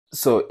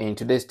So in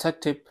today's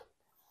tech tip,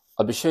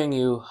 I'll be showing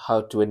you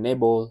how to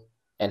enable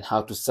and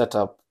how to set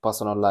up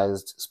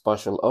personalized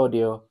spatial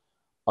audio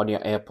on your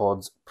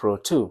AirPods Pro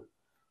 2.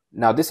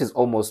 Now this is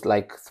almost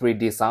like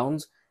 3D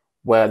sounds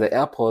where the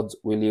AirPods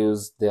will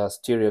use their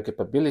stereo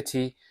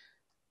capability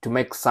to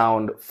make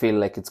sound feel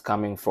like it's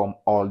coming from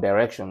all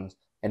directions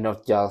and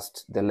not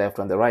just the left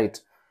and the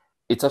right.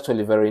 It's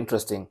actually very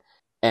interesting.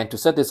 And to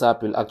set this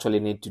up, you'll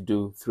actually need to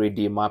do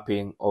 3D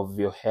mapping of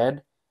your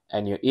head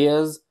and your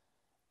ears,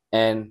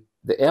 and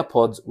the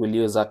AirPods will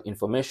use that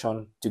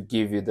information to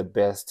give you the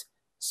best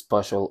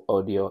spatial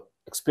audio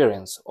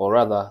experience, or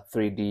rather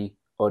 3D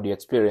audio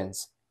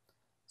experience.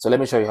 So let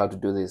me show you how to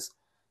do this.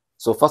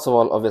 So first of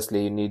all,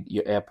 obviously you need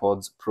your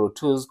AirPods Pro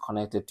 2s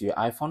connected to your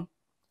iPhone.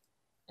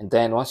 And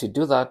then once you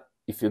do that,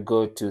 if you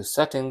go to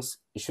settings,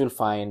 you should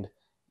find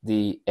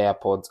the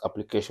AirPods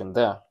application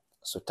there.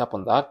 So tap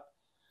on that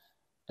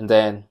and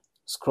then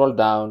scroll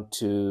down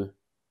to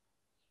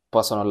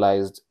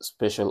personalized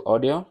spatial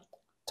audio.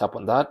 Tap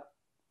on that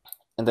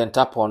and then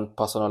tap on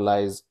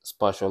personalized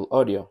spatial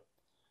audio.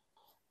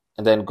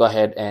 And then go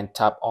ahead and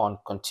tap on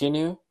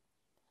continue.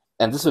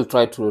 And this will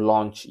try to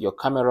launch your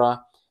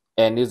camera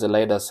and use the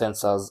LiDAR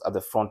sensors at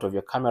the front of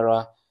your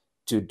camera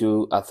to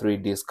do a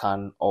 3D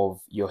scan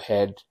of your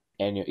head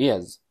and your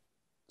ears.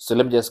 So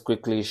let me just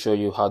quickly show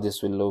you how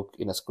this will look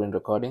in a screen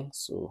recording.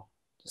 So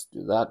just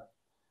do that.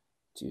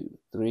 2,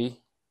 3.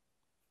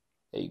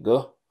 There you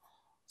go.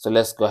 So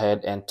let's go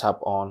ahead and tap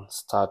on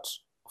start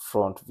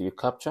front view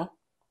capture.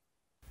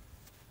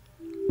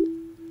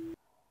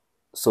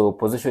 So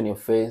position your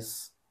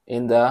face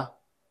in there.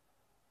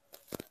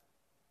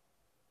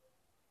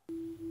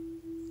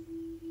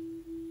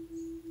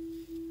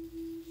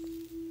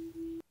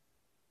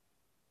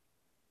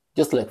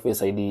 Just like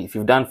Face ID. If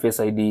you've done Face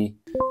ID,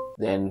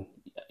 then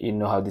you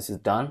know how this is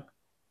done.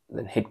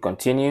 Then hit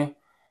continue.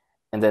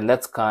 And then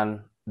let's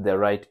scan the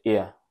right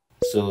ear.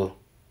 So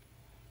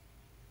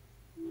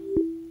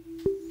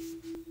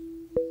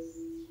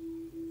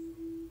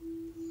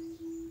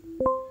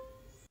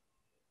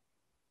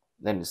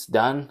then it's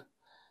done.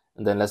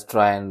 And then let's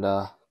try and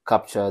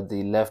capture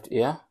the left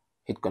ear.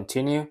 Hit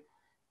continue.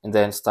 And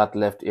then start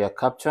left ear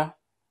capture.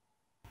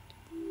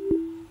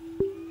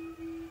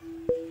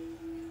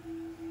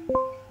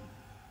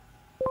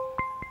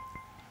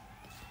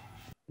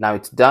 Now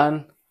it's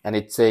done and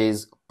it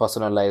says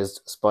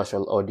personalized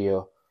spatial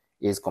audio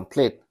is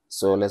complete.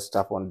 So let's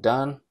tap on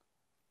done.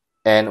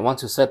 And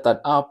once you set that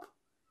up,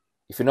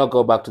 if you now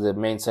go back to the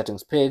main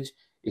settings page,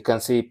 you can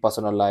see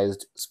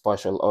personalized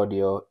spatial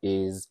audio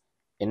is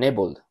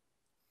enabled.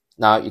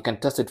 Now you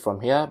can test it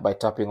from here by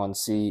tapping on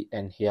see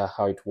and hear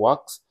how it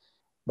works.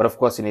 But of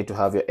course you need to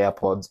have your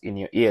AirPods in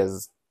your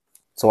ears.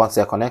 So once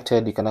they're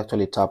connected, you can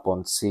actually tap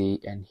on see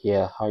and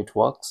hear how it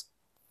works.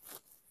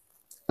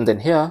 And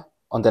then here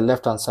on the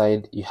left hand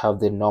side, you have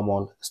the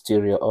normal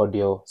stereo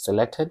audio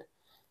selected.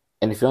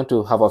 And if you want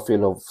to have a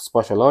feel of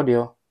spatial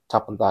audio,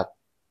 tap on that.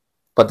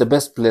 But the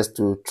best place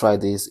to try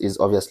this is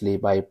obviously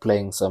by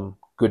playing some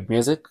good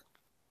music.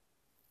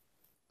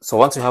 So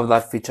once you have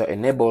that feature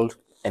enabled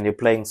and you're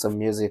playing some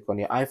music on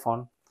your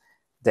iPhone,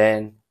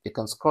 then you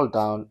can scroll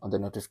down on the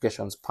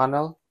notifications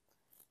panel,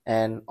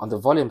 and on the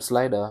volume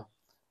slider,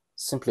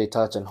 simply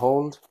touch and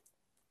hold.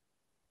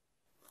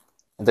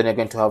 And then you're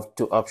going to have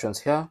two options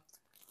here.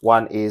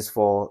 One is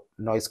for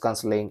noise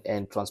cancelling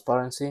and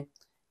transparency,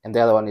 and the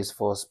other one is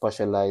for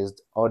spatialized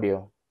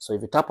audio. So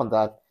if you tap on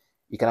that,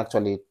 you can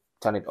actually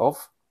turn it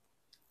off,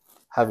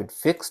 have it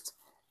fixed.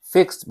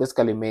 Fixed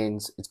basically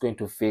means it's going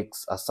to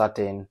fix a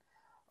certain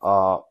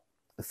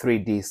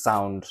 3D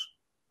sound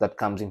that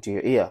comes into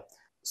your ear.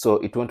 So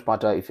it won't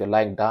matter if you're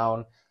lying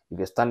down, if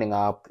you're standing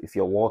up, if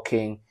you're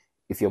walking,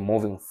 if you're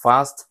moving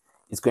fast,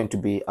 it's going to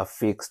be a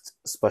fixed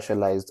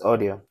spatialized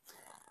audio.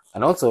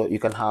 And also you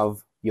can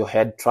have your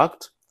head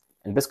tracked.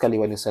 And basically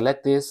when you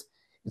select this,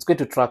 it's going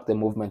to track the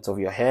movements of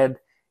your head.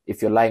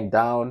 If you're lying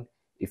down,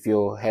 if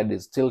your head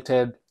is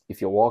tilted, if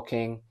you're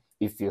walking,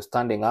 if you're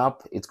standing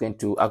up, it's going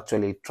to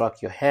actually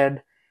track your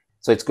head.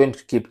 So it's going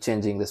to keep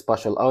changing the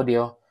spatial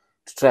audio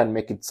to try and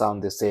make it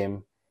sound the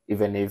same,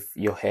 even if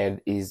your head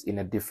is in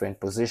a different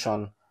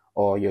position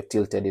or you're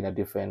tilted in a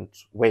different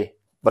way.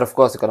 But of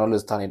course, you can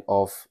always turn it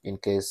off in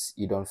case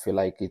you don't feel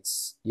like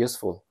it's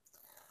useful.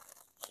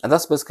 And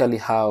that's basically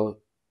how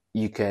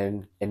you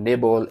can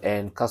enable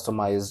and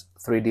customize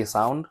 3D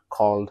sound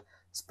called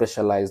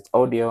spatialized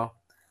audio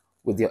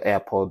with your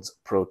AirPods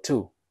Pro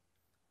 2.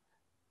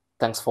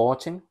 Thanks for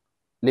watching.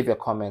 Leave your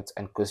comments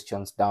and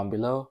questions down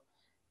below,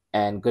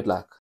 and good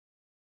luck.